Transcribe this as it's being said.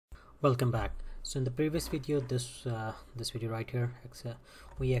Welcome back. So in the previous video, this video right here,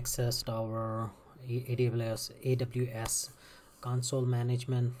 we accessed our AWS console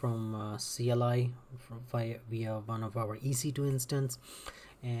management from CLI via one of our EC2 instance,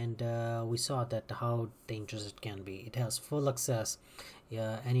 and we saw that how dangerous it can be. It has full access.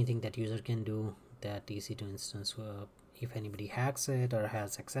 Anything that user can do, that EC2 instance, if anybody hacks it or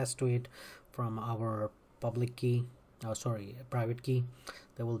has access to it from our public key, private key,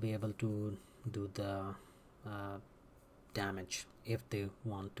 they will be able to do the damage if they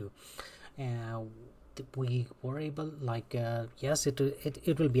want to. We were able, yes, it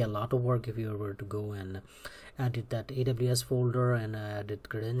will be a lot of work if you were to go and edit that AWS folder and edit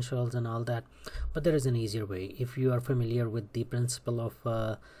credentials and all that, but there is an easier way. If you are familiar with the principle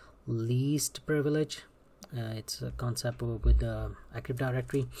of least privilege, it's a concept with the Active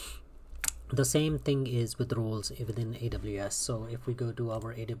Directory. The same thing is with roles within AWS. So if we go to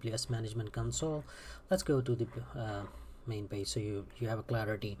our AWS management console, let's go to the main page so you have a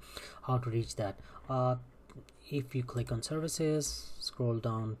clarity how to reach that. If you click on services, scroll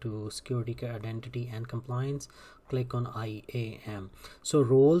down to security, identity and compliance, click on IAM. So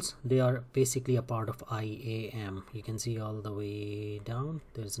roles, they are basically a part of IAM. You can see all the way down,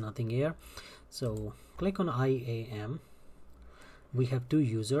 there's nothing here. So click on IAM. We have two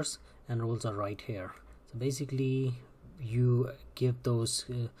users and roles are right here. So basically you give those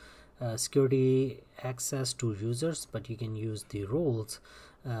security access to users, but you can use the roles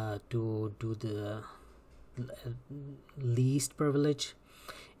to do the least privilege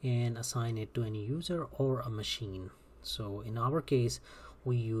and assign it to any user or a machine. So in our case,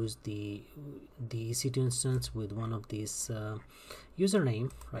 we use the EC2 instance with one of these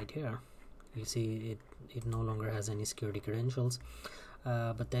username right here. You see it no longer has any security credentials,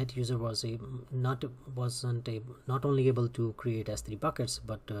 but that user was not only able to create S3 buckets,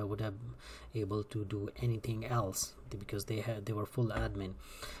 but would have able to do anything else because they were full admin.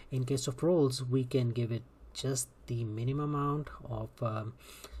 In case of roles, we can give it just the minimum amount of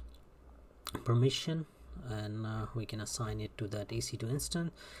permission, and we can assign it to that EC2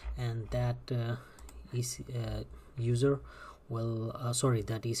 instance, and that user will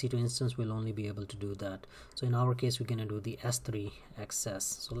that EC2 instance will only be able to do that. So in our case, we're going to do the S3 access.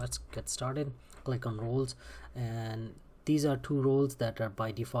 So let's get started. Click on roles, and these are two roles that are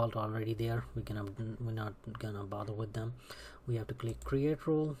by default already there. We're not gonna bother with them. We have to click create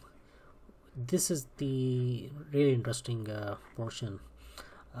role. This is the really interesting portion.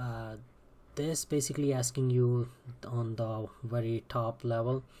 This basically asking you on the very top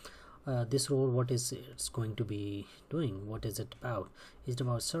level, this role, what is it's going to be doing, what is it about? Is it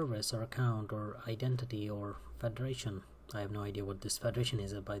about service or account or identity or federation? I have no idea what this federation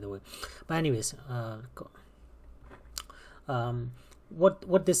is, by the way. But anyways,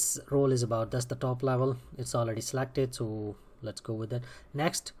 what this role is about, that's the top level. It's already selected, so let's go with it.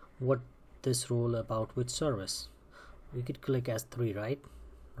 Next, what this role about with service? We could click S3, right?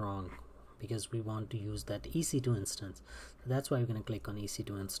 Wrong, because we want to use that EC2 instance. So that's why we're going to click on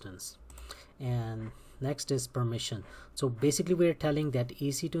EC2 instance. And next is permission. So basically we're telling that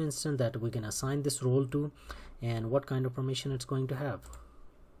EC2 instance that we can assign this role to and what kind of permission it's going to have.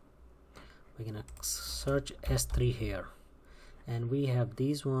 We're going to search S3 here, and we have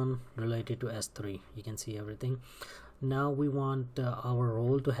these one related to S3. You can see everything. Now we want our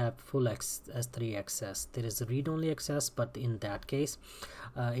role to have full S3 access. There is a read-only access, but in that case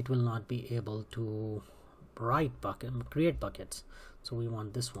it will not be able to create buckets. So we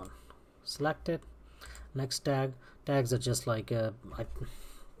want this one. Select it. Next tags are just like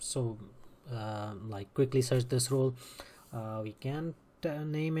quickly search this role. We can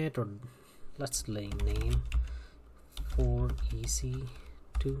name it, or let's name for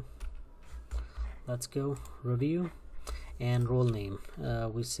EC2. Let's go review. And role name,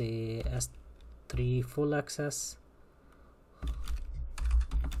 we say S3 full access.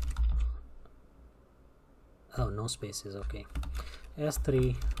 Oh, no spaces, okay.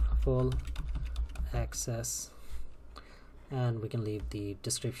 S3 full access, and we can leave the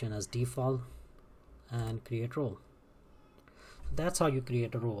description as default and create role. That's how you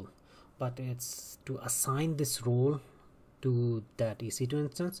create a role, but it's to assign this role to that EC2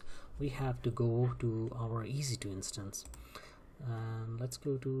 instance, we have to go to our EC2 instance. And let's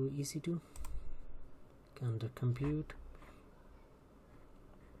go to EC2 under compute.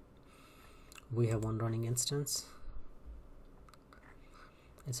 We have one running instance.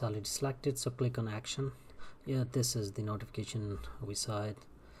 It's already selected, so click on action. Yeah, this is the notification we saw it.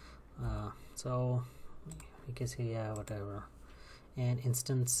 So you can say yeah, whatever. And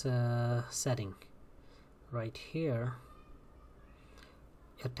instance setting right here,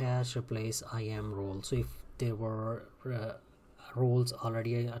 attach replace IAM role. So if there were roles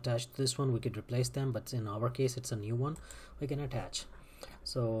already attached to this one, we could replace them, but in our case it's a new one we can attach.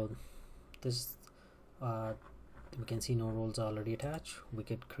 So this we can see no roles already attached. We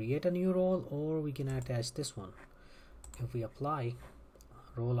could create a new role, or we can attach this one. If we apply,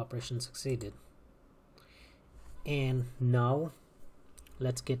 role operation succeeded. And now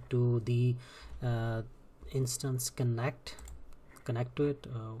let's get to the instance connect to it,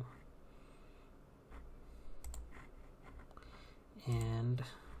 and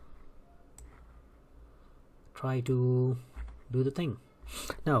try to do the thing.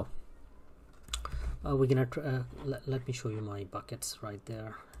 Now we're gonna let me show you my buckets right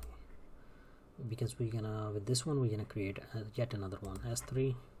there, because we're gonna, with this one we're gonna create yet another one,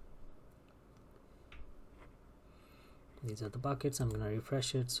 S3. These are the buckets. I'm gonna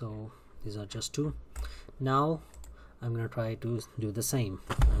refresh it, so these are just 2. Now I'm gonna try to do the same.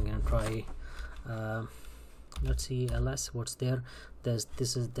 I'm gonna try let's see, ls, what's there. This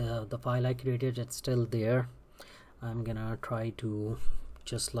is the file I created, it's still there. I'm gonna try to,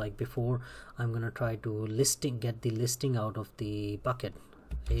 just like before, I'm gonna try to get the listing out of the bucket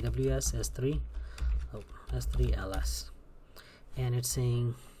AWS S3 ls, and it's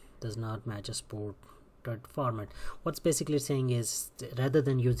saying does not match a sport format. What's basically saying is, rather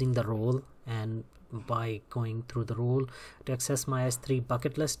than using the role and by going through the role to access my S3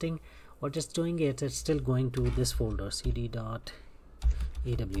 bucket listing, what it's doing is it's still going to this folder cd.aws.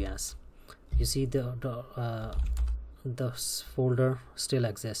 You see the folder still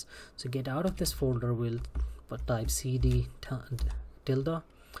exists. So get out of this folder, we'll type cd tilde.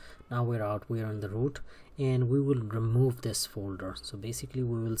 Now we're out, we're on the root, and we will remove this folder. So basically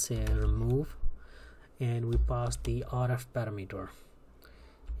we will say remove, and we pass the rf parameter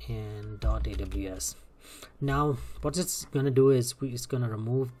and .aws. Now what it's going to do is it's going to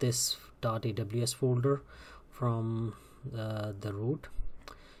remove this .aws folder from the root,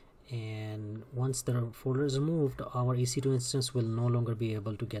 and once the folder is removed, our EC2 instance will no longer be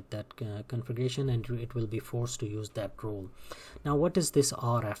able to get that configuration, and it will be forced to use that role. Now what does this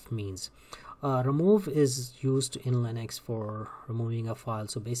rf means? Remove is used in Linux for removing a file.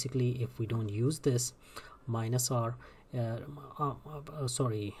 So basically if we don't use this -r,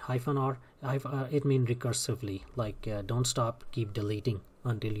 hyphen r, it means recursively, like don't stop, keep deleting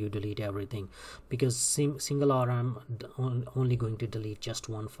until you delete everything, because single r, I'm only going to delete just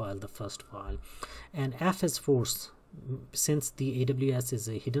one file, the first file. And f is force. Since the AWS is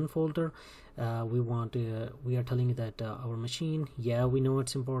a hidden folder, we are telling you that our machine, yeah, we know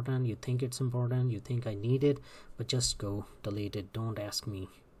it's important, you think it's important, you think I need it, but just go delete it, don't ask me.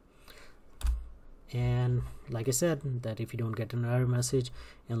 And like I said, that if you don't get an error message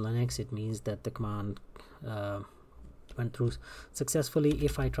in Linux, it means that the command went through successfully.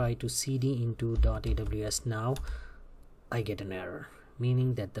 If I try to cd into .aws now, I get an error,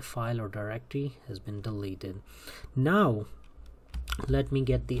 meaning that the file or directory has been deleted. Now let me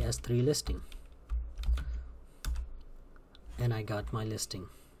get the S3 listing, and I got my listing.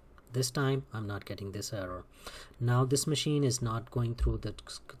 This time I'm not getting this error. Now this machine is not going through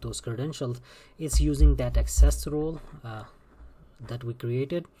those credentials, it's using that access role that we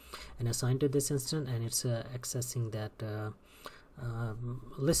created and assigned to this instance, and it's accessing that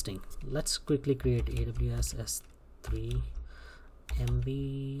listing. Let's quickly create AWS S3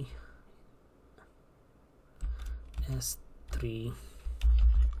 MV S3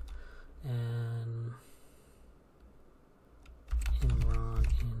 and Imran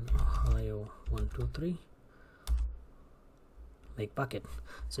in Ohio 123, make bucket.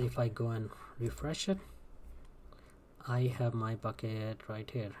 So if I go and refresh it, I have my bucket right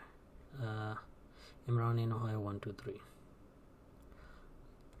here, Imran in Ohio 123.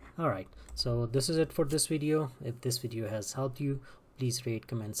 Alright, so this is it for this video. If this video has helped you, please rate,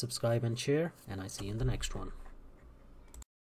 comment, subscribe and share, and I see you in the next one.